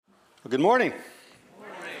Well, good morning.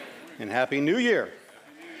 And Happy New Year.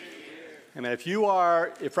 I mean,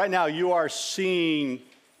 if right now you are seeing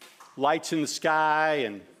lights in the sky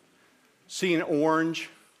and seeing orange,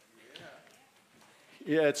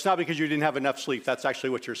 yeah, it's not because you didn't have enough sleep. That's actually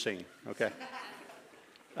what you're seeing, okay?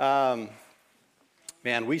 Man,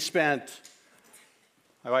 my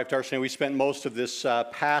wife Darcy and we spent most of this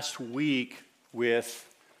past week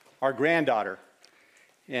with our granddaughter.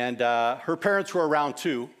 And her parents were around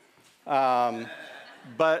too.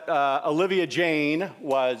 But Olivia Jane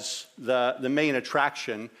was the main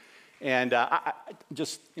attraction, and I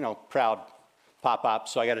just proud pop-up.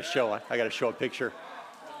 So I got to show a picture.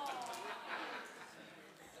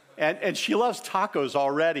 And she loves tacos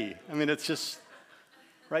already. I mean, it's just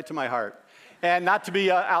right to my heart. And not to be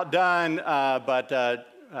outdone, but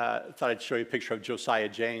thought I'd show you a picture of Josiah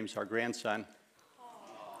James, our grandson.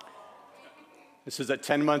 This is at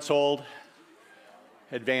 10 months old,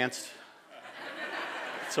 advanced.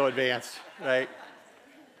 So advanced, right?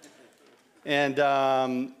 And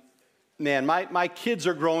man, my kids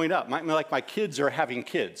are growing up. My kids are having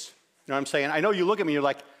kids. You know what I'm saying? I know you look at me, you're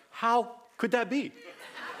like, how could that be?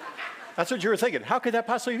 That's what you were thinking. How could that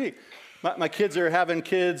possibly be? My kids are having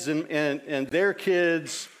kids, and their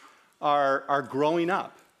kids are growing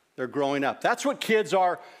up. They're growing up. That's what kids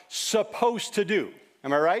are supposed to do.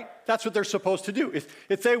 Am I right? That's what they're supposed to do.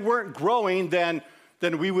 If they weren't growing, then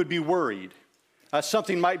we would be worried.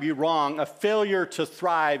 Something might be wrong. A failure to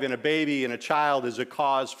thrive in a baby and a child is a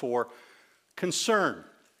cause for concern.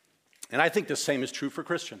 And I think the same is true for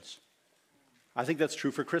Christians. I think that's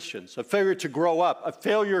true for Christians. A failure to grow up, a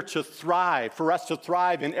failure to thrive, for us to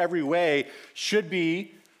thrive in every way, should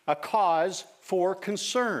be a cause for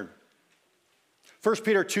concern. 1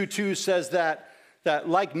 Peter 2:2 says that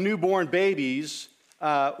like newborn babies,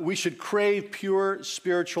 we should crave pure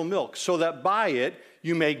spiritual milk, so that by it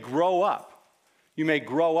you may grow up. You may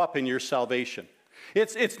grow up in your salvation.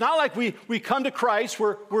 It's not like we come to Christ,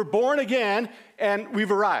 we're born again, and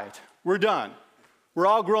we've arrived. We're done. We're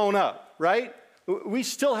all grown up, right? We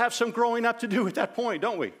still have some growing up to do at that point,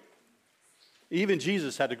 don't we? Even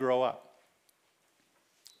Jesus had to grow up.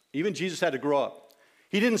 Even Jesus had to grow up.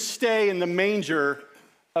 He didn't stay in the manger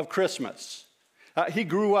of Christmas. He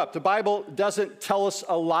grew up. The Bible doesn't tell us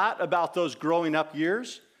a lot about those growing up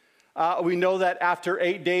years. We know that after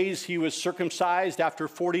 8 days he was circumcised. After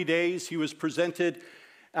 40 days he was presented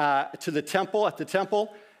to the temple, at the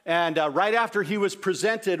temple. And right after he was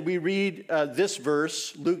presented, we read this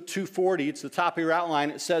verse, Luke 2:40. It's the top of your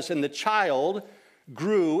outline. It says, "And the child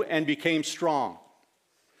grew and became strong,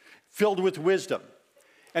 filled with wisdom,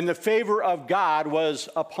 and the favor of God was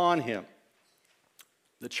upon him."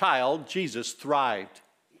 The child, Jesus, thrived.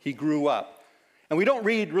 He grew up. And we don't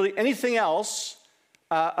read really anything else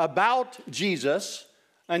about Jesus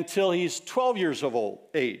until he's 12 years of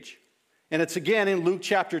age. And it's again in Luke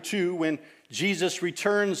chapter 2 when Jesus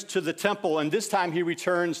returns to the temple, and this time he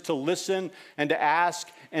returns to listen and to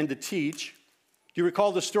ask and to teach. Do you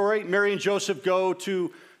recall the story? Mary and Joseph go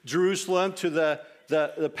to Jerusalem to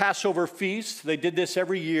the Passover feast. They did this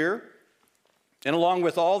every year. And along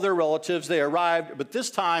with all their relatives, they arrived. But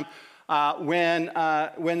this time, when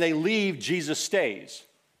they leave, Jesus stays,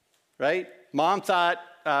 right? Mom thought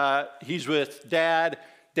he's with Dad.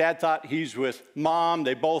 Dad thought he's with Mom.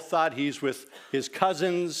 They both thought he's with his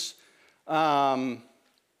cousins. Ever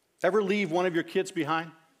leave one of your kids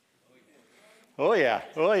behind? Oh, yeah.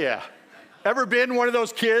 Oh, yeah. Ever been one of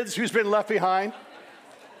those kids who's been left behind?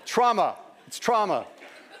 Trauma. It's trauma,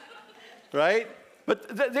 right?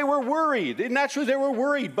 But they were worried. Naturally, they were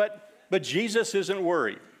worried, but Jesus isn't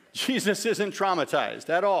worried. Jesus isn't traumatized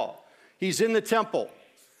at all. He's in the temple.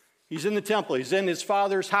 He's in the temple. He's in his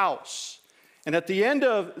Father's house. And at the end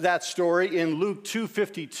of that story, in Luke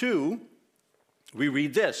 2:52, we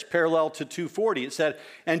read this, parallel to 2:40. It said,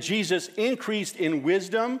 "And Jesus increased in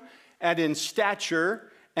wisdom and in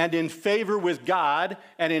stature and in favor with God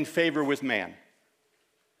and in favor with man."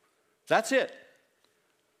 That's it.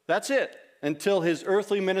 That's it. Until his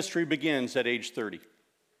earthly ministry begins at age 30.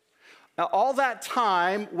 Now, all that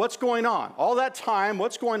time, what's going on? All that time,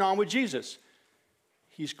 what's going on with Jesus?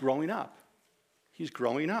 He's growing up. He's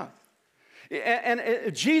growing up.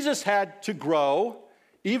 And Jesus had to grow,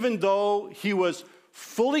 even though he was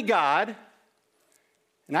fully God.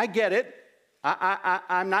 And I get it.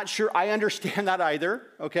 I'm not sure I understand that either,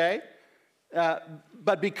 okay?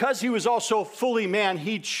 But because he was also fully man,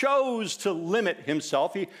 he chose to limit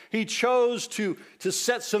himself. He chose to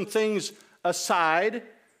set some things aside.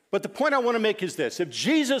 But the point I want to make is this. If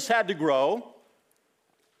Jesus had to grow,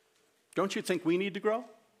 don't you think we need to grow?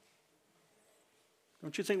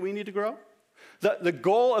 Don't you think we need to grow? The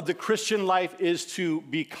goal of the Christian life is to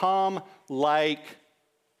become like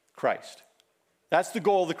Christ. That's the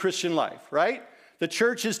goal of the Christian life, right? The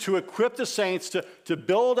church is to equip the saints to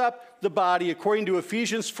build up the body according to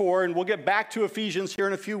Ephesians 4, and we'll get back to Ephesians here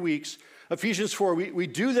in a few weeks. Ephesians 4, we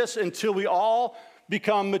do this until we all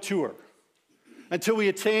become mature, until we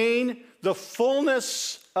attain the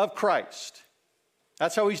fullness of Christ.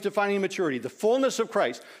 That's how he's defining maturity, the fullness of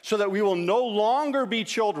Christ, so that we will no longer be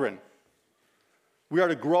children. We are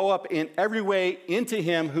to grow up in every way into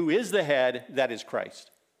him who is the head, that is Christ.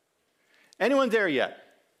 Anyone there yet?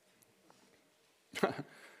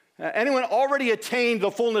 Anyone already attained the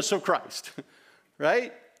fullness of Christ,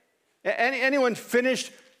 right? Anyone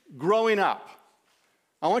finished growing up?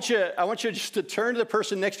 I want you just to turn to the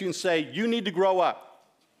person next to you and say, you need to grow up.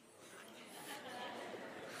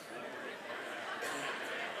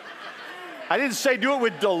 I didn't say do it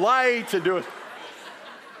with delight and do it.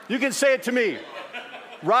 You can say it to me.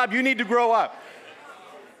 Rob, you need to grow up.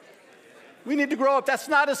 We need to grow up. That's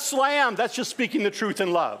not a slam. That's just speaking the truth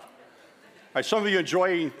in love. All right, some of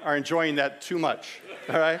you are enjoying that too much,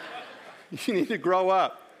 all right? You need to grow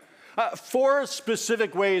up. 4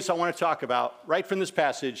 specific ways I want to talk about, right from this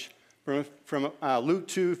passage, from Luke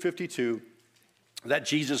 2:52, that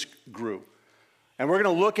Jesus grew. And we're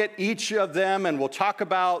going to look at each of them, and we'll talk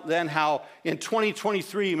about then how in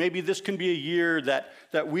 2023, maybe this can be a year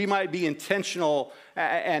that we might be intentional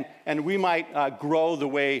and we might grow the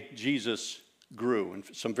way Jesus grew in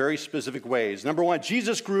some very specific ways. Number 1,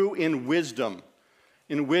 Jesus grew in wisdom.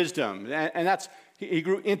 In wisdom. And that's, he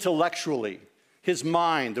grew intellectually. His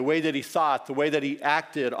mind, the way that he thought, the way that he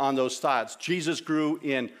acted on those thoughts. Jesus grew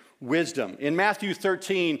in wisdom. In Matthew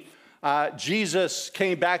 13, Jesus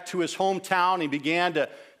came back to his hometown. He began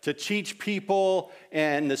to teach people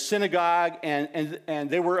in the synagogue, and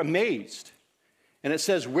they were amazed. And it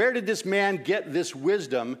says, where did this man get this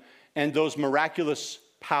wisdom and those miraculous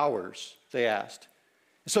powers? They asked.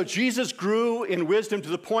 So Jesus grew in wisdom to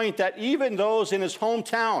the point that even those in his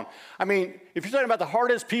hometown, I mean, if you're talking about the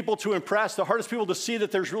hardest people to impress, the hardest people to see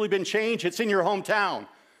that there's really been change, it's in your hometown.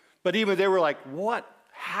 But even they were like, what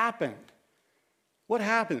happened? What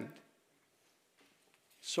happened?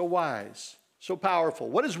 So wise, so powerful.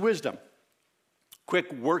 What is wisdom?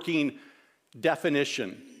 Quick working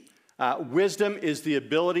definition. Wisdom is the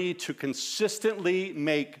ability to consistently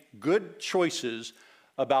make good choices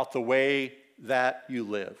about the way that you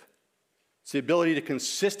live. It's the ability to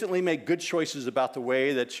consistently make good choices about the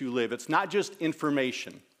way that you live. It's not just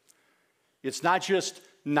information. It's not just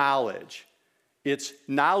knowledge. It's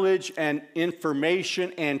knowledge and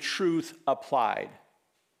information and truth applied.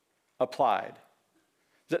 Applied.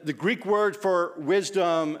 The Greek word for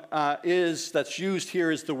wisdom that's used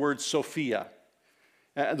here is the word Sophia.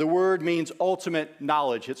 The word means ultimate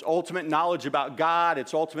knowledge. It's ultimate knowledge about God.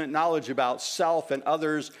 It's ultimate knowledge about self and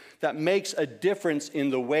others that makes a difference in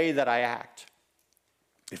the way that I act.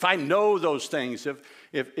 If I know those things,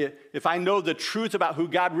 if I know the truth about who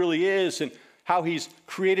God really is and how he's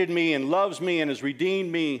created me and loves me and has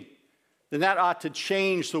redeemed me, then that ought to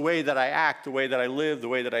change the way that I act, the way that I live, the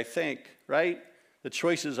way that I think, right? The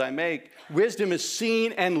choices I make. Wisdom is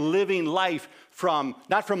seeing and living life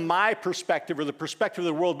not from my perspective or the perspective of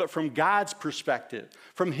the world, but from God's perspective,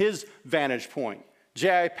 from his vantage point.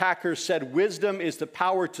 J.I. Packer said, wisdom is the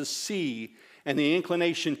power to see and the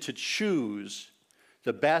inclination to choose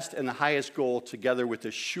the best and the highest goal together with the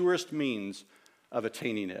surest means of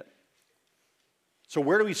attaining it. So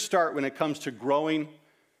where do we start when it comes to growing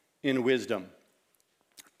in wisdom?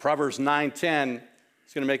 Proverbs 9:10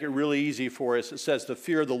 is going to make it really easy for us. It says, the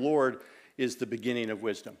fear of the Lord is the beginning of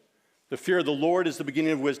wisdom. The fear of the Lord is the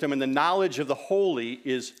beginning of wisdom, and the knowledge of the holy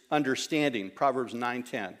is understanding. Proverbs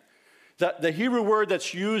 9:10. The Hebrew word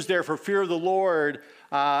that's used there for fear of the Lord,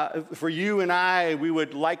 for you and I, we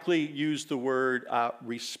would likely use the word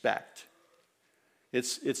respect.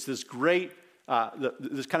 It's this great,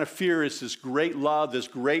 this kind of fear is this great love, this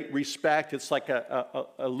great respect. It's like a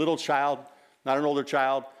little child, not an older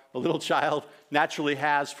child, a little child naturally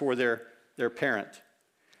has for their parent.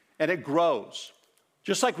 And it grows.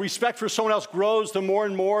 Just like respect for someone else grows, the more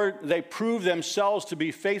and more they prove themselves to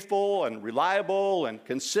be faithful and reliable and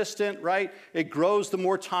consistent, right? It grows the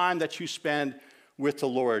more time that you spend with the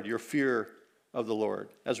Lord, your fear of the Lord.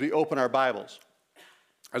 As we open our Bibles,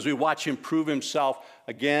 as we watch him prove himself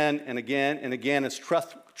again and again and again as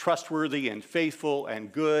trustworthy and faithful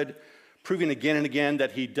and good, proving again and again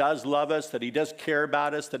that he does love us, that he does care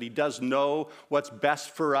about us, that he does know what's best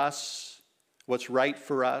for us, what's right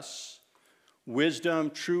for us.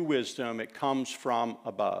 Wisdom, true wisdom, it comes from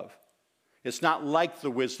above. It's not like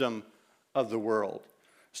the wisdom of the world.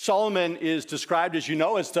 Solomon is described, as you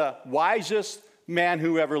know, as the wisest man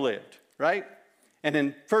who ever lived, right? And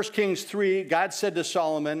in 1 Kings 3, God said to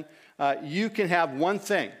Solomon, you can have one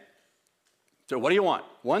thing. So what do you want?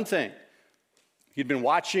 One thing. He'd been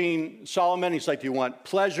watching Solomon. He's like, do you want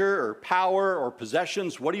pleasure or power or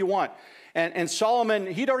possessions? What do you want? And Solomon,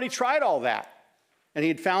 he'd already tried all that. And he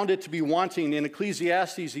had found it to be wanting. In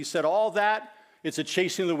Ecclesiastes, he said, all that, it's a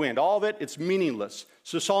chasing of the wind. All of it, it's meaningless.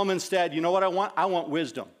 So Solomon said, you know what I want? I want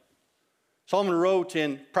wisdom. Solomon wrote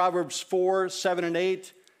in Proverbs 4, 7, and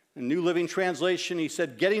 8, in New Living Translation, he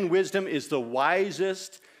said, getting wisdom is the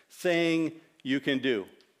wisest thing you can do.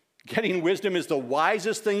 Getting wisdom is the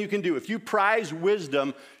wisest thing you can do. If you prize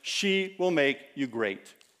wisdom, she will make you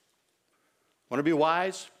great. Want to be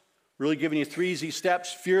wise? Really giving you 3 easy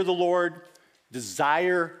steps. Fear the Lord,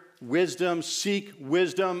 desire wisdom, seek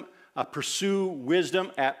wisdom, pursue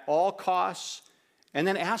wisdom at all costs, and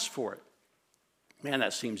then ask for it. Man,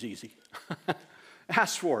 that seems easy.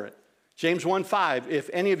 Ask for it. James 1:5,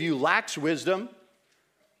 if any of you lacks wisdom,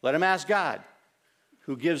 let him ask God,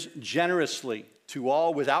 who gives generously to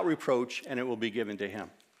all without reproach, and it will be given to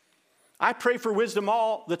him. I pray for wisdom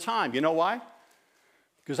all the time. You know why?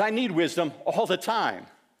 Because I need wisdom all the time,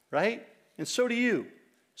 right? And so do you.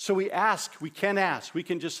 So we can ask. We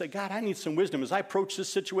can just say, God, I need some wisdom as I approach this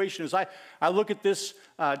situation, as I look at this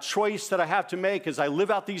choice that I have to make, as I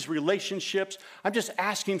live out these relationships. I'm just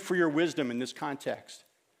asking for your wisdom in this context,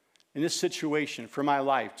 in this situation for my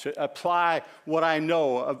life, to apply what I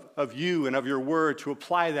know of you and of your word, to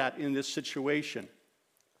apply that in this situation.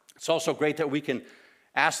 It's also great that we can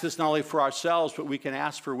ask this not only for ourselves, but we can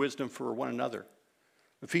ask for wisdom for one another.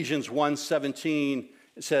 Ephesians 1:17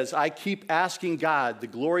 says, I keep asking God, the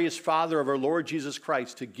glorious Father of our Lord Jesus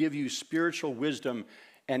Christ, to give you spiritual wisdom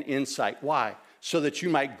and insight. Why? So that you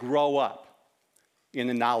might grow up in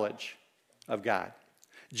the knowledge of God.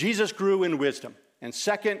 Jesus grew in wisdom. And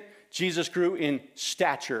second, Jesus grew in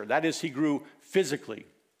stature. That is, he grew physically.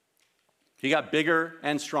 He got bigger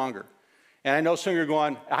and stronger. And I know some of you are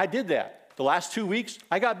going, I did that. The last 2 weeks,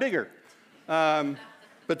 I got bigger.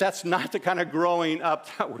 But that's not the kind of growing up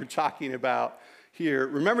that we're talking about here.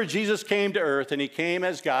 Remember, Jesus came to earth, and he came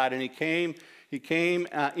as God, and he came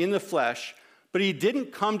in the flesh, but he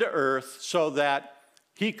didn't come to earth so that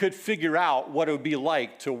he could figure out what it would be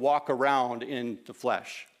like to walk around in the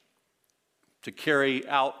flesh, to carry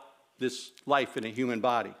out this life in a human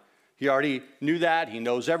body. He already knew that. He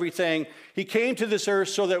knows everything. He came to this earth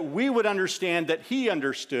so that we would understand that he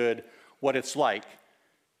understood what it's like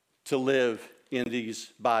to live in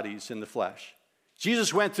these bodies in the flesh.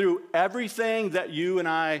 Jesus went through everything that you and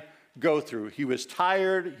I go through. He was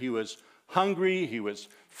tired. He was hungry. He was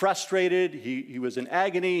frustrated. He was in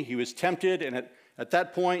agony. He was tempted. And at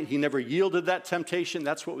that point, he never yielded that temptation.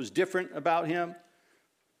 That's what was different about him.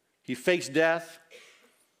 He faced death.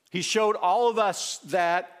 He showed all of us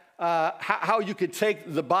that how you could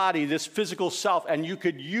take the body, this physical self, and you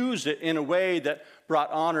could use it in a way that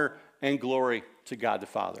brought honor and glory to God the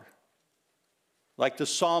Father. Like the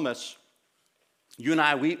psalmist, you and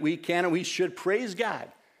I, we can and we should praise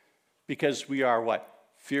God because we are what?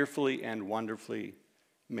 Fearfully and wonderfully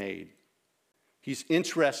made. He's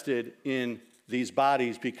interested in these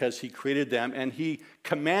bodies because he created them, and he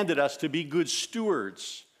commanded us to be good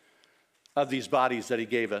stewards of these bodies that he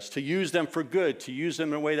gave us, to use them for good, to use them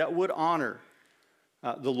in a way that would honor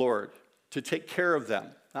the Lord, to take care of them.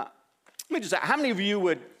 Let me just ask, how many of you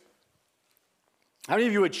would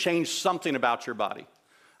change something about your body?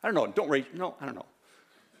 I don't know. Don't raise. No, I don't know.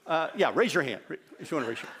 Yeah, raise your hand if you want to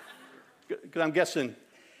raise your hand. Because I'm guessing,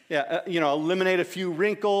 yeah, eliminate a few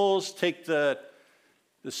wrinkles, take the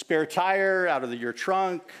spare tire out of your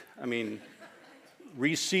trunk. I mean,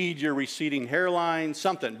 reseed your receding hairline,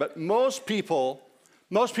 something. But most people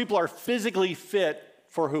are physically fit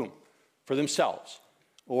for whom? For themselves,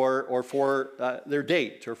 or for their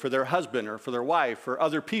date, or for their husband, or for their wife, or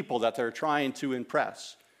other people that they're trying to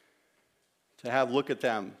impress. To have look at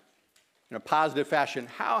them in a positive fashion.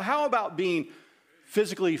 How about being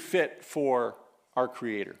physically fit for our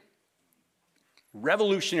Creator?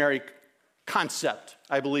 Revolutionary concept,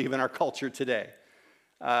 I believe, in our culture today.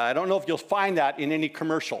 I don't know if you'll find that in any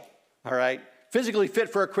commercial, all right? Physically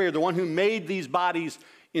fit for our Creator, the one who made these bodies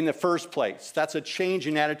in the first place. That's a change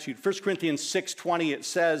in attitude. 1 Corinthians 6:20, it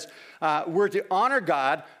says, we're to honor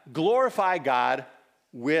God, glorify God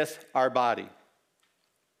with our body.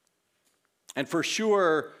 And for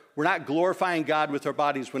sure, we're not glorifying God with our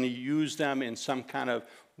bodies when we use them in some kind of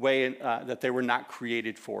way that they were not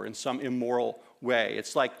created for, in some immoral way.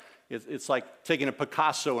 It's like taking a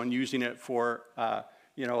Picasso and using it for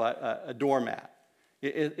a doormat.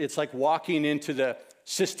 It's like walking into the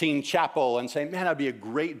Sistine Chapel and saying, man, that'd be a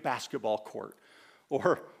great basketball court.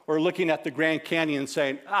 Or looking at the Grand Canyon and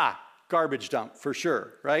saying, garbage dump for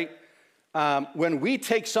sure, right? When we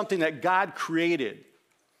take something that God created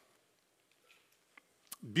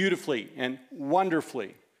beautifully and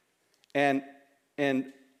wonderfully, and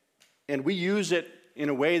we use it in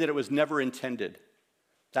a way that it was never intended,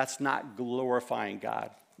 that's not glorifying God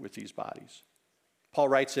with these bodies. Paul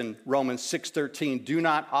writes in Romans 6:13, do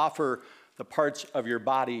not offer the parts of your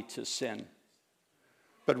body to sin,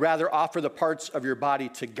 but rather offer the parts of your body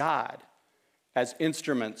to God as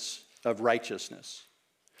instruments of righteousness.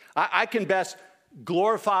 I can best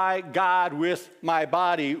glorify God with my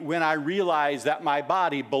body when I realize that my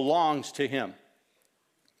body belongs to Him.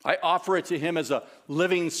 I offer it to Him as a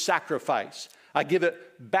living sacrifice. I give it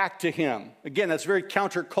back to Him. Again, that's very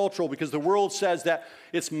countercultural because the world says that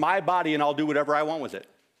it's my body and I'll do whatever I want with it.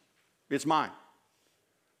 It's mine.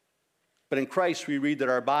 But in Christ, we read that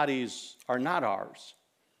our bodies are not ours.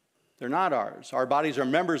 They're not ours. Our bodies are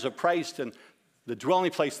members of Christ and the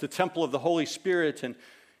dwelling place, the temple of the Holy Spirit, and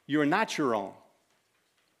you are not your own.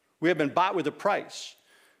 We have been bought with a price.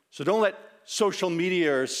 So don't let social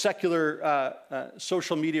media or secular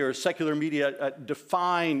media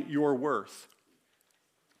define your worth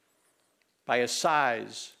by a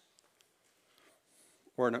size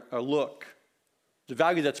or a look. The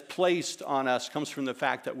value that's placed on us comes from the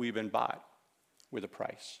fact that we've been bought with a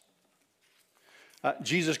price.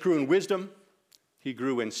 Jesus grew in wisdom, He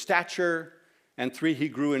grew in stature, and 3, He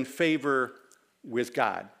grew in favor with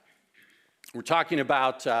God. We're talking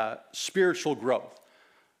about spiritual growth,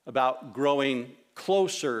 about growing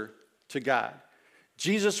closer to God.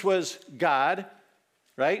 Jesus was God,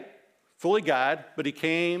 right? Fully God, but He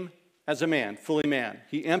came as a man, fully man.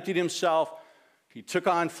 He emptied Himself, He took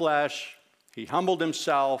on flesh, He humbled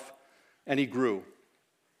Himself, and He grew.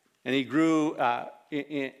 And He grew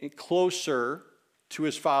closer to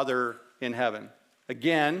His Father in heaven.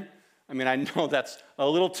 Again, I know that's a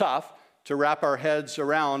little tough to wrap our heads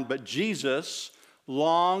around, but Jesus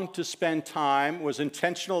longed to spend time, was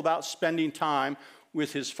intentional about spending time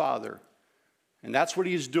with His Father. And that's what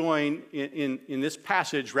He's doing in this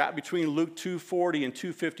passage, right between Luke 2:40 and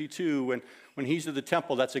 2:52. When He's at the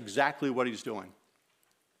temple, that's exactly what He's doing.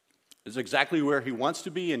 It's exactly where He wants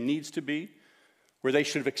to be and needs to be, where they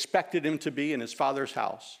should have expected Him to be, in His Father's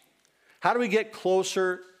house. How do we get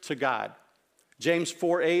closer to God? James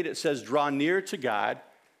 4:8, it says, draw near to God,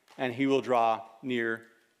 and He will draw near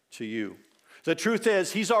to you. The truth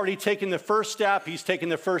is, He's already taken the first step. He's taken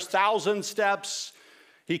the first 1,000 steps.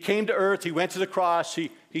 He came to earth. He went to the cross.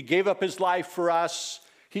 He gave up His life for us.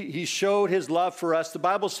 He showed His love for us. The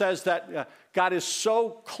Bible says that God is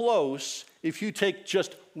so close, if you take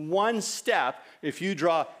just one step, if you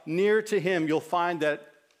draw near to Him, you'll find that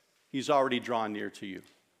He's already drawn near to you,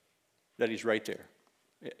 that He's right there.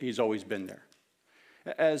 He's always been there.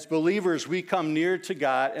 As believers, we come near to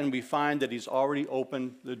God and we find that He's already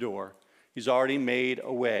opened the door. He's already made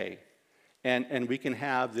a way. And we can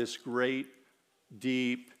have this great,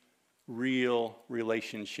 deep, real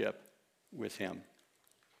relationship with Him.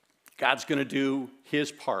 God's going to do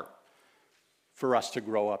His part for us to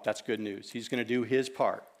grow up. That's good news. He's going to do His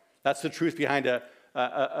part. That's the truth behind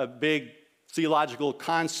a big theological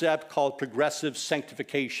concept called progressive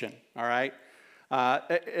sanctification, all right?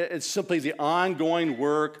 It's simply the ongoing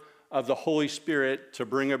work of the Holy Spirit to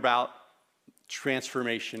bring about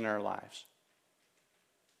transformation in our lives.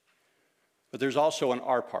 But there's also an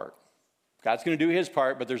our part. God's going to do His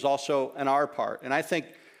part, but there's also an our part. And I think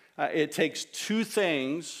it takes two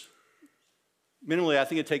things, minimally, I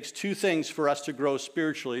think it takes two things for us to grow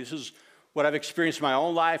spiritually. This is what I've experienced in my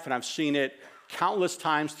own life, and I've seen it countless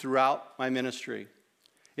times throughout my ministry.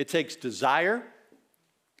 It takes desire,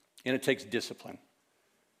 and it takes discipline.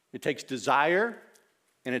 It takes desire,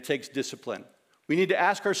 and it takes discipline. We need to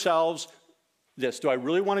ask ourselves this: do I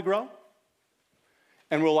really want to grow?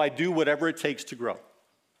 And will I do whatever it takes to grow?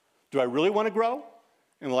 Do I really want to grow?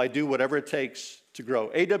 And will I do whatever it takes to grow?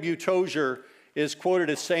 A.W. Tozer is quoted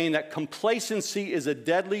as saying that complacency is a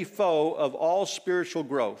deadly foe of all spiritual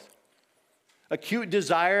growth. Acute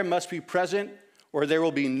desire must be present, or there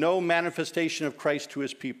will be no manifestation of Christ to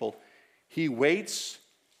His people. He waits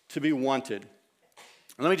to be wanted.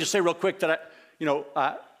 And let me just say real quick that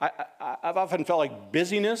I've often felt like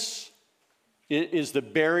busyness is the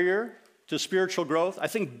barrier to spiritual growth. I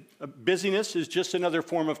think busyness is just another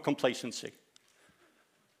form of complacency.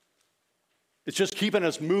 It's just keeping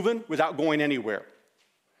us moving without going anywhere.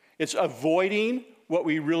 It's avoiding what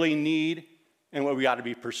we really need and what we ought to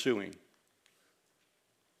be pursuing.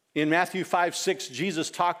 In Matthew 5:6,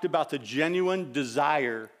 Jesus talked about the genuine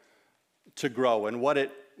desire to grow. And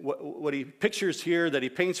what he pictures here that he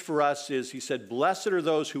paints for us is, he said, blessed are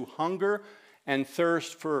those who hunger and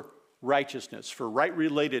thirst for righteousness, for right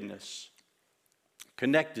relatedness,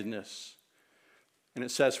 connectedness. And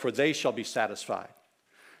it says, for they shall be satisfied.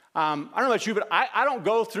 I don't know about you, but I don't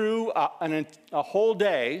go through a whole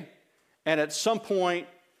day and at some point,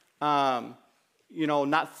 not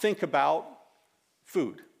think about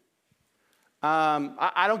food.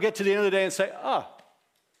 I don't get to the end of the day and say,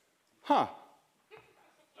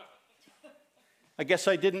 I guess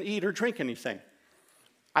I didn't eat or drink anything.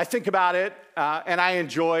 I think about it, and I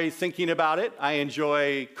enjoy thinking about it. I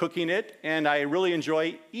enjoy cooking it, and I really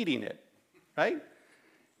enjoy eating it, right?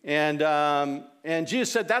 And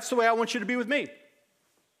Jesus said, that's the way I want you to be with me.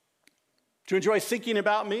 To enjoy thinking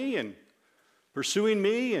about me and pursuing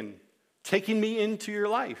me and taking me into your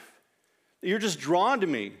life. You're just drawn to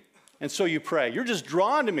me, and so you pray. You're just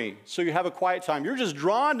drawn to me, so you have a quiet time. You're just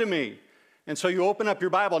drawn to me, and so you open up your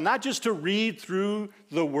Bible, not just to read through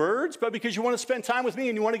the words, but because you want to spend time with me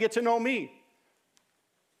and you want to get to know me.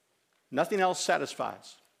 Nothing else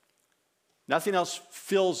satisfies. Nothing else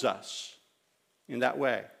fills us in that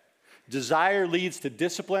way. Desire leads to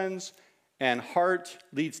disciplines, and heart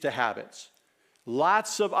leads to habits.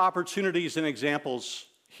 Lots of opportunities and examples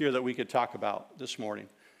here that we could talk about this morning.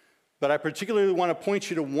 But I particularly want to point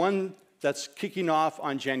you to one that's kicking off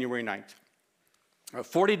on January 9th.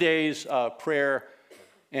 40 days of prayer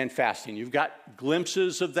and fasting. You've got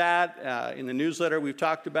glimpses of that in the newsletter. We've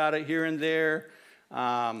talked about it here and there.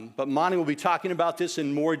 But Monty will be talking about this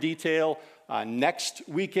in more detail next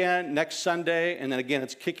weekend, next Sunday. And then again,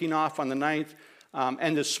 it's kicking off on the 9th.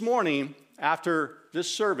 And this morning, after this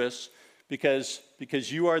service, because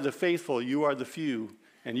you are the faithful, you are the few,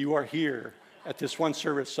 and you are here at this one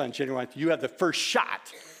service on January 9th, you have the first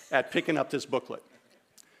shot at picking up this booklet.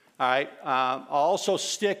 All right, I'll also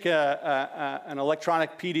stick an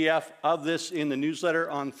electronic PDF of this in the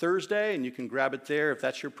newsletter on Thursday, and you can grab it there if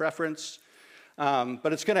that's your preference.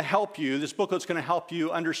 But it's going to help you, this booklet's going to help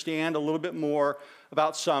you understand a little bit more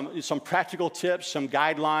about some practical tips, some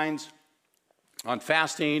guidelines on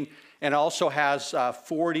fasting, and it also has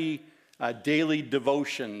 40 daily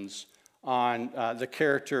devotions on the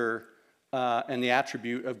character and the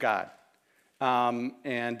attribute of God. Let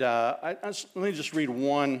me just read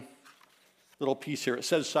one little piece here. It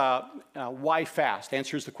says, why fast?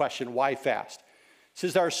 Answers the question, why fast? It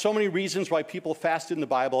says, there are so many reasons why people fast in the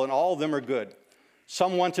Bible, and all of them are good.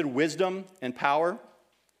 Some wanted wisdom and power,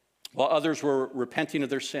 while others were repenting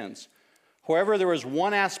of their sins. However, there was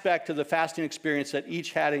one aspect of the fasting experience that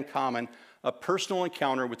each had in common, a personal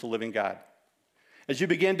encounter with the living God. As you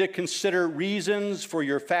begin to consider reasons for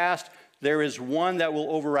your fast, there is one that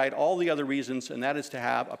will override all the other reasons, and that is to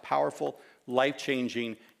have a powerful,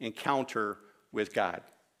 life-changing encounter with God.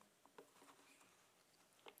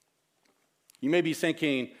 You may be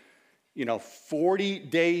thinking, 40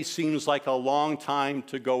 days seems like a long time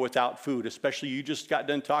to go without food, especially you just got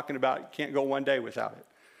done talking about you can't go one day without it.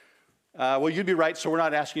 Well, you'd be right, so we're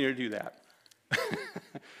not asking you to do that.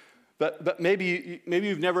 But maybe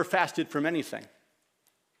you've never fasted from anything.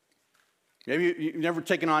 Maybe you've never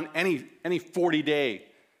taken on any 40-day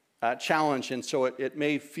challenge, and so it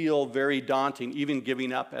may feel very daunting, even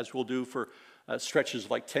giving up, as we'll do for stretches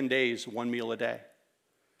like 10 days, one meal a day.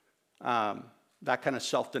 That kind of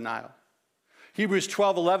self-denial. Hebrews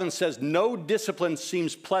 12:11 says, no discipline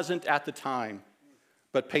seems pleasant at the time,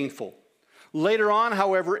 but painful. Later on,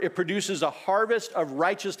 however, it produces a harvest of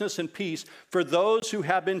righteousness and peace for those who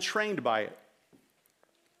have been trained by it.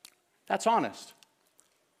 That's honest.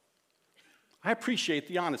 I appreciate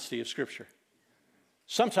the honesty of Scripture.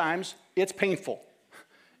 Sometimes it's painful.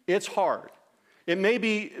 It's hard. It may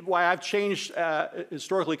be why I've changed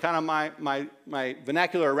historically kind of my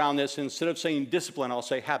vernacular around this. Instead of saying discipline, I'll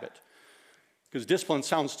say habit. Because discipline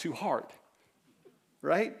sounds too hard,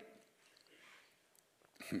 right?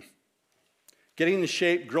 Getting into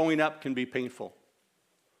shape growing up can be painful.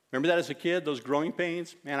 Remember that as a kid, those growing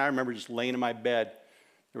pains? Man, I remember just laying in my bed.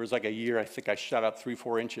 There was like a year, I think I shot up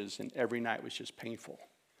 3-4 inches, and every night was just painful.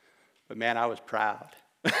 But man, I was proud.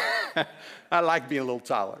 I liked being a little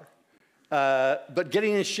taller. But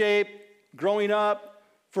getting in shape, growing up,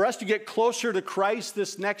 for us to get closer to Christ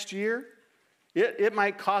this next year, it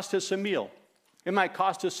might cost us a meal. It might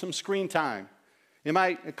cost us some screen time. It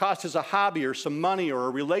might cost us a hobby or some money or a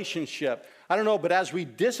relationship. I don't know, but as we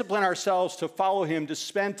discipline ourselves to follow Him, to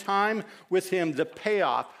spend time with Him, the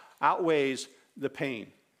payoff outweighs the pain.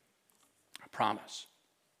 I promise.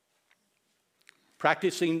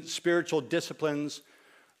 Practicing spiritual disciplines,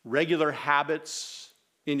 regular habits,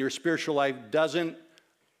 in your spiritual life doesn't,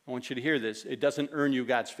 I want you to hear this, it doesn't earn you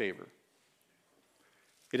God's favor.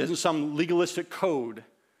 It isn't some legalistic code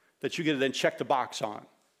that you get to then check the box on.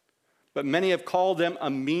 But many have called them a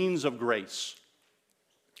means of grace,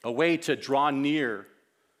 a way to draw near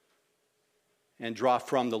and draw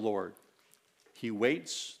from the Lord. He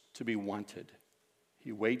waits to be wanted.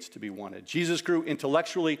 He waits to be wanted. Jesus grew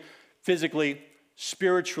intellectually, physically,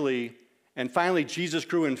 spiritually, and finally, Jesus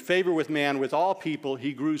grew in favor with man, with all people.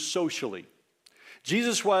 He grew socially.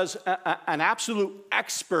 Jesus was an absolute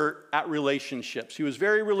expert at relationships. He was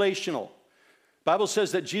very relational. The Bible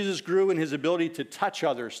says that Jesus grew in his ability to touch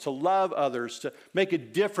others, to love others, to make a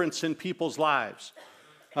difference in people's lives.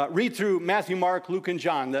 Read through Matthew, Mark, Luke, and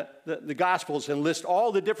John, the Gospels, and list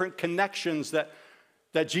all the different connections that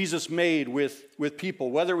Jesus made with people,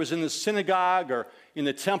 whether it was in the synagogue or in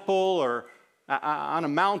the temple or on a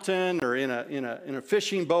mountain or in a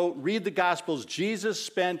fishing boat. Read the Gospels. Jesus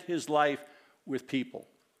spent his life with people.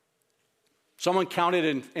 Someone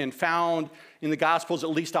counted and found in the Gospels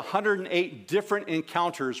at least 108 different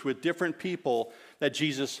encounters with different people that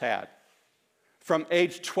Jesus had. From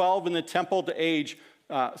age 12 in the temple to age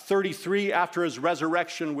 33 after his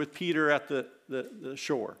resurrection with Peter at the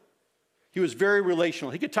shore. He was very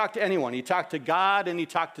relational. He could talk to anyone. He talked to God and he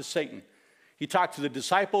talked to Satan. He talked to the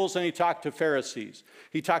disciples and he talked to Pharisees.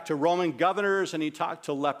 He talked to Roman governors and he talked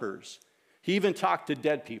to lepers. He even talked to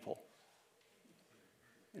dead people.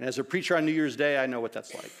 And as a preacher on New Year's Day, I know what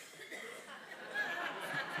that's like.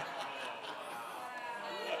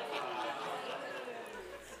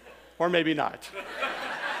 Or maybe not.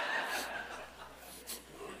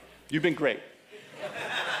 You've been great.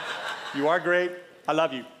 You are great. I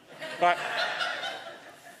love you. All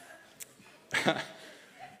right.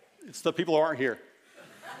 It's the people who aren't here.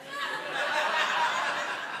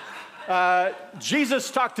 Jesus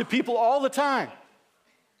talked to people all the time.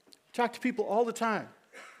 He talked to people all the time.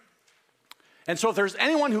 And so if there's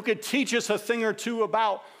anyone who could teach us a thing or two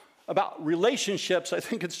about relationships, I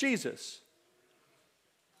think it's Jesus.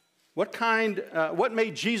 What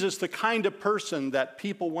made Jesus the kind of person that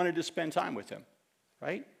people wanted to spend time with him,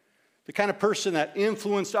 right? The kind of person that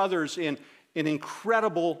influenced others in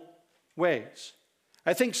incredible ways.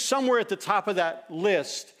 I think somewhere at the top of that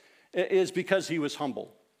list is because he was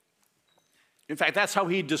humble. In fact, that's how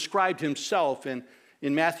he described himself in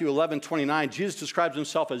Matthew 11:29. Jesus describes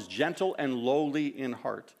himself as gentle and lowly in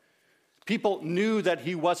heart. People knew that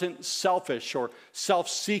he wasn't selfish or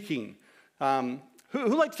self-seeking.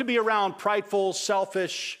 Who likes to be around prideful,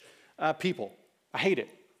 selfish people? I hate it,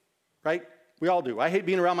 right? We all do. I hate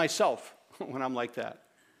being around myself when I'm like that.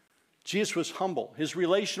 Jesus was humble. His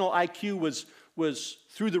relational IQ was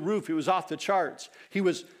through the roof. It was off the charts. He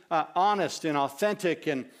was honest and authentic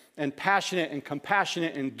and passionate and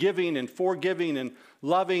compassionate and giving and forgiving and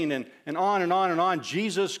loving and on and on and on.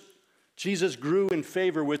 Jesus grew in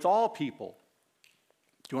favor with all people.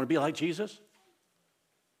 Do you want to be like Jesus?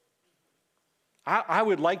 I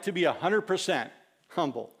would like to be 100%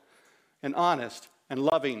 humble and honest and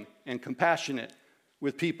loving and compassionate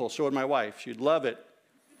with people. So would my wife. She'd love it.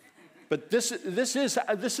 But this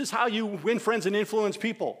is how you win friends and influence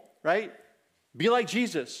people, right? Be like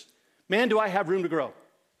Jesus. Man, do I have room to grow.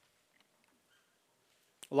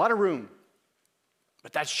 A lot of room.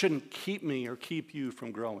 But that shouldn't keep me or keep you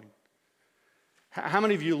from growing. How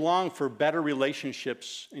many of you long for better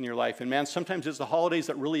relationships in your life? And man, sometimes it's the holidays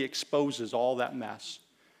that really exposes all that mess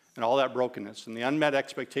and all that brokenness and the unmet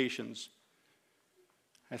expectations.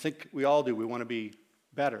 I think we all do. We want to be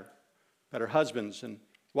better husbands and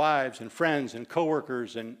wives and friends and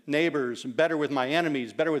coworkers and neighbors, and better with my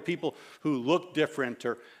enemies, better with people who look different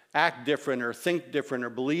or act different or think different or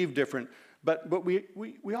believe different. But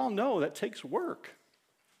we all know that takes work.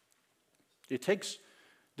 It takes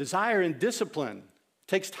desire and discipline. It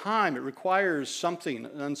takes time. It requires something,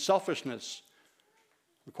 unselfishness.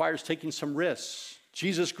 It requires taking some risks.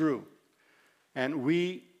 Jesus grew. And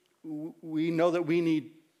we know that we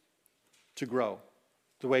need to grow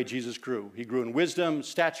the way Jesus grew. He grew in wisdom,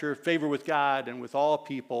 stature, favor with God, and with all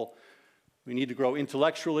people. We need to grow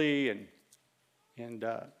intellectually and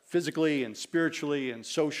physically and spiritually and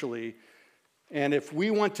socially. And if we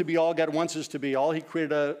want to be all God wants us to be, all he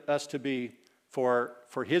created us to be for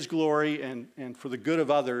his glory and for the good of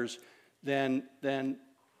others, then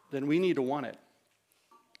we need to want it.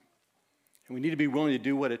 And we need to be willing to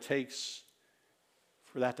do what it takes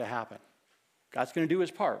for that to happen. God's going to do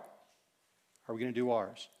his part. Are we going to do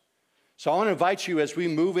ours? So I want to invite you as we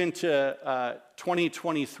move into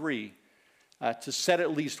 2023 to set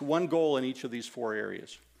at least one goal in each of these four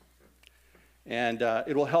areas. And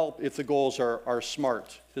it will help if the goals are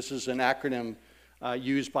SMART. This is an acronym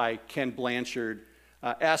used by Ken Blanchard.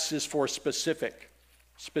 S is for specific.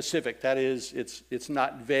 Specific, that is, it's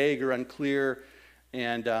not vague or unclear,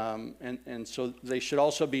 and so they should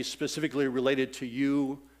also be specifically related to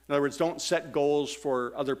you. In other words, don't set goals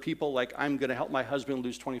for other people like I'm going to help my husband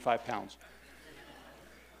lose 25 pounds.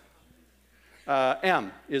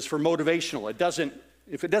 M is for motivational.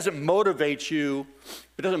 If it doesn't motivate you,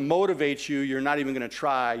 you're not even going to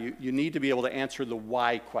try. You need to be able to answer the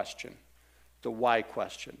why question. The why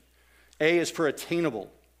question. A is for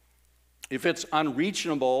attainable. If it's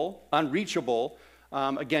unreachable,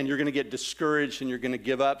 again, you're going to get discouraged and you're going to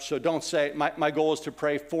give up. So don't say, my goal is to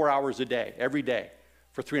pray 4 hours a day, every day,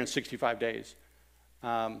 for 365 days.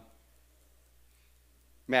 Man,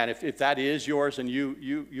 if that is yours and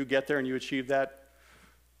you get there and you achieve that,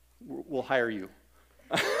 we'll hire you.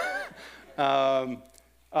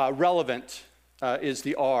 Relevant is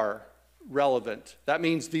the R, relevant. That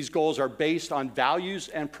means these goals are based on values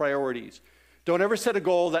and priorities. Don't ever set a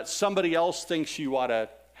goal that somebody else thinks you ought to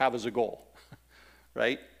have as a goal,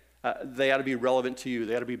 right? They ought to be relevant to you.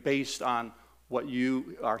 They ought to be based on what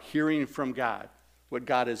you are hearing from God, what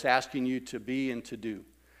God is asking you to be and to do.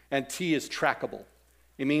 And T is trackable.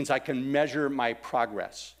 It means I can measure my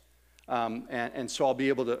progress. And so I'll be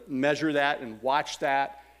able to measure that and watch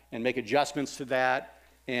that and make adjustments to that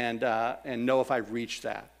and know if I've reached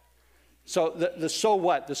that. So the so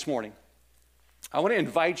what this morning. I want to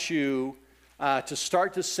invite you to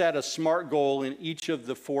start to set a SMART goal in each of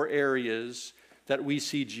the 4 areas that we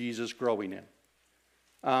see Jesus growing in.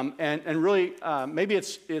 And really, maybe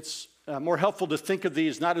it's more helpful to think of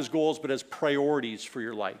these not as goals, but as priorities for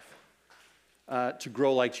your life to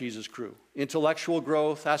grow like Jesus grew. Intellectual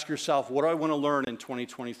growth, ask yourself, what do I want to learn in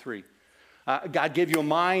 2023? God gave you a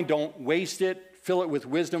mind, don't waste it, fill it with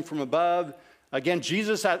wisdom from above. Again,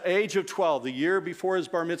 Jesus at the age of 12, the year before his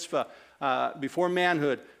bar mitzvah, before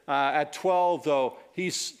manhood, at 12, though,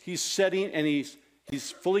 he's setting, and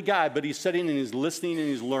he's fully God, but he's setting and he's listening and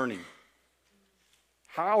he's learning.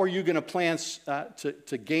 How are you going to plan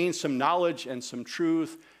to gain some knowledge and some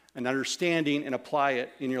truth and understanding and apply it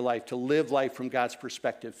in your life, to live life from God's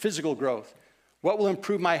perspective? Physical growth. What will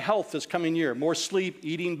improve my health this coming year? More sleep,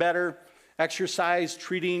 eating better, exercise,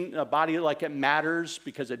 treating a body like it matters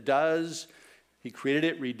because it does. He created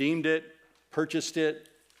it, redeemed it, purchased it.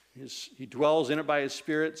 He dwells in it by his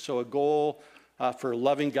Spirit. So a goal for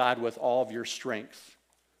loving God with all of your strength.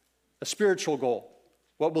 A spiritual goal.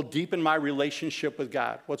 What will deepen my relationship with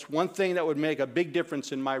God? What's one thing that would make a big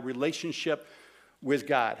difference in my relationship with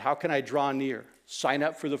God? How can I draw near? Sign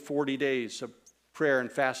up for the 40 days of prayer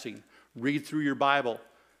and fasting. Read through your Bible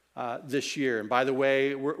this year. And by the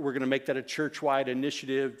way, we're going to make that a church-wide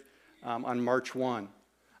initiative on March 1.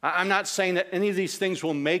 I'm not saying that any of these things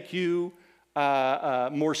will make you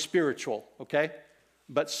more spiritual, okay?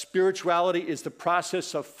 But spirituality is the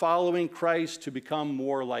process of following Christ to become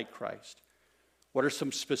more like Christ. What are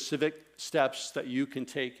some specific steps that you can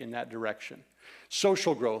take in that direction?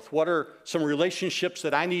 Social growth. What are some relationships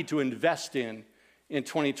that I need to invest in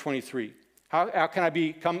 2023? How can I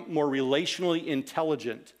become more relationally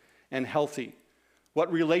intelligent and healthy?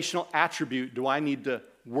 What relational attribute do I need to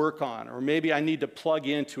work on? Or maybe I need to plug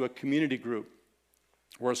into a community group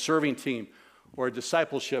or a serving team or a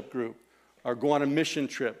discipleship group or go on a mission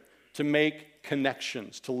trip to make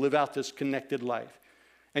connections, to live out this connected life.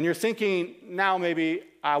 And you're thinking, now maybe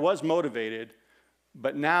I was motivated,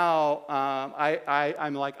 but now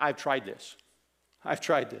I'm like, I've tried this.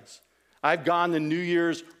 I've gone the New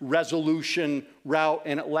Year's resolution route,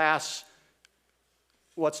 and it lasts,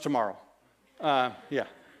 what's tomorrow?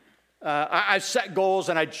 I've set goals,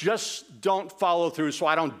 and I just don't follow through, so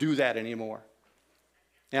I don't do that anymore.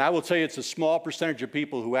 And I will tell you, it's a small percentage of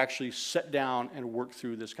people who actually sit down and work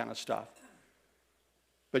through this kind of stuff.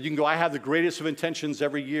 But you can go, I have the greatest of intentions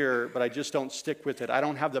every year, but I just don't stick with it. I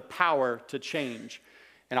don't have the power to change.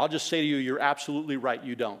 And I'll just say to you, you're absolutely right,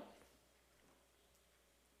 you don't.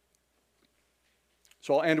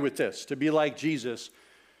 So I'll end with this. To be like Jesus,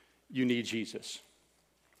 you need Jesus.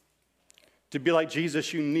 To be like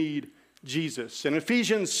Jesus, you need Jesus. In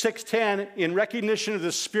Ephesians 6:10, in recognition of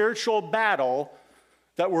the spiritual battle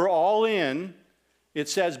that we're all in, it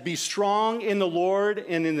says, be strong in the Lord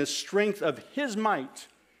and in the strength of his might.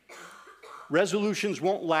 Resolutions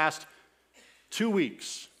won't last 2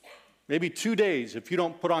 weeks, maybe 2 days, if you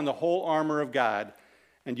don't put on the whole armor of God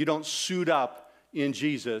and you don't suit up in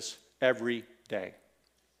Jesus every day.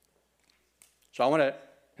 So I want to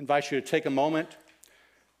invite you to take a moment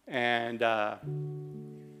and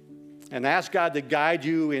ask God to guide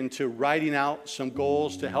you into writing out some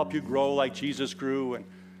goals to help you grow like Jesus grew. And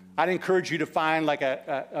I'd encourage you to find like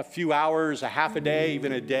a few hours, a half a day,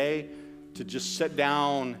 even a day, to just sit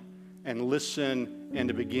down and listen and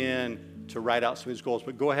to begin to write out some of these goals.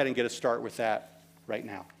 But go ahead and get a start with that right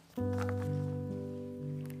now.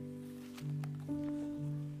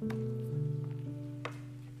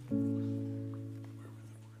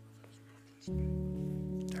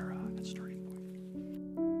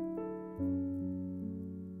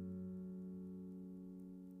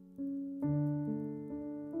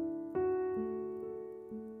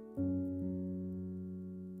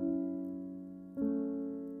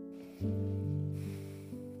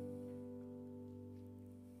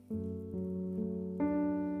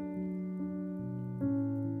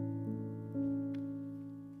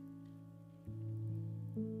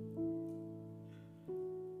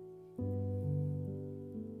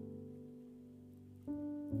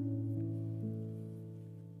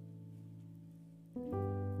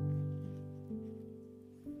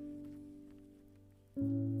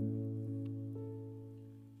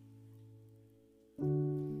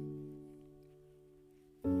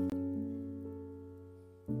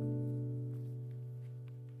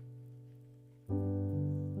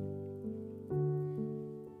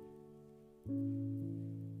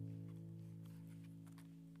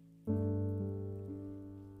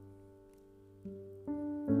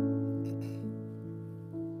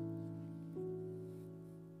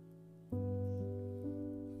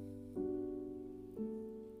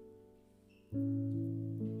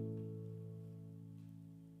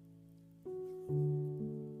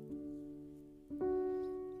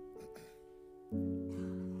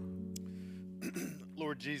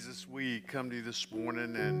 Lord Jesus, we come to you this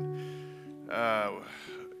morning, and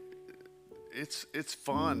it's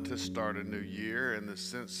fun to start a new year, and the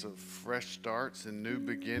sense of fresh starts and new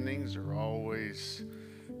beginnings are always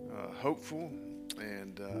hopeful,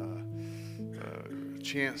 and a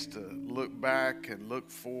chance to look back and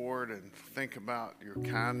look forward and think about your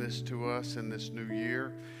kindness to us in this new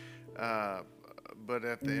year. But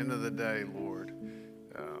at the end of the day, Lord,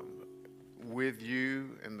 with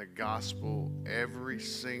you and the gospel every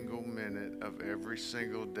single minute of every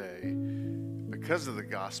single day, because of the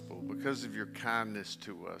gospel, because of your kindness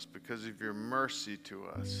to us, because of your mercy to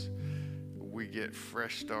us, we get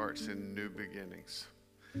fresh starts and new beginnings.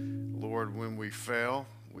 Lord, when we fail,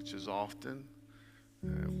 which is often,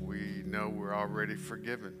 we know we're already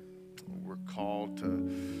forgiven. We're called to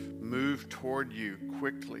move toward you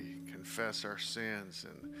quickly, confess our sins,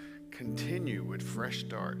 and continue with fresh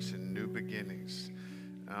starts and new beginnings.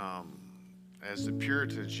 As the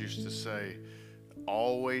Puritans used to say,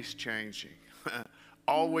 always changing,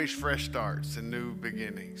 always fresh starts and new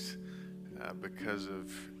beginnings because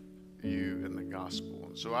of you and the gospel.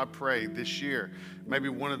 And so I pray this year, maybe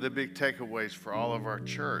one of the big takeaways for all of our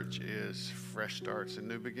church is fresh starts and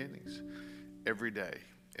new beginnings every day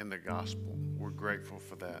in the gospel. We're grateful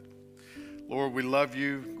for that. Lord, we love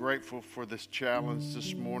you, grateful for this challenge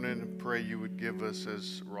this morning, and pray you would give us,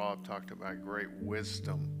 as Rob talked about, great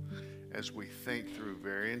wisdom as we think through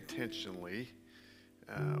very intentionally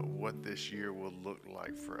what this year will look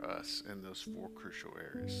like for us in those four crucial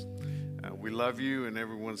areas. We love you, and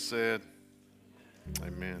everyone said,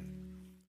 amen.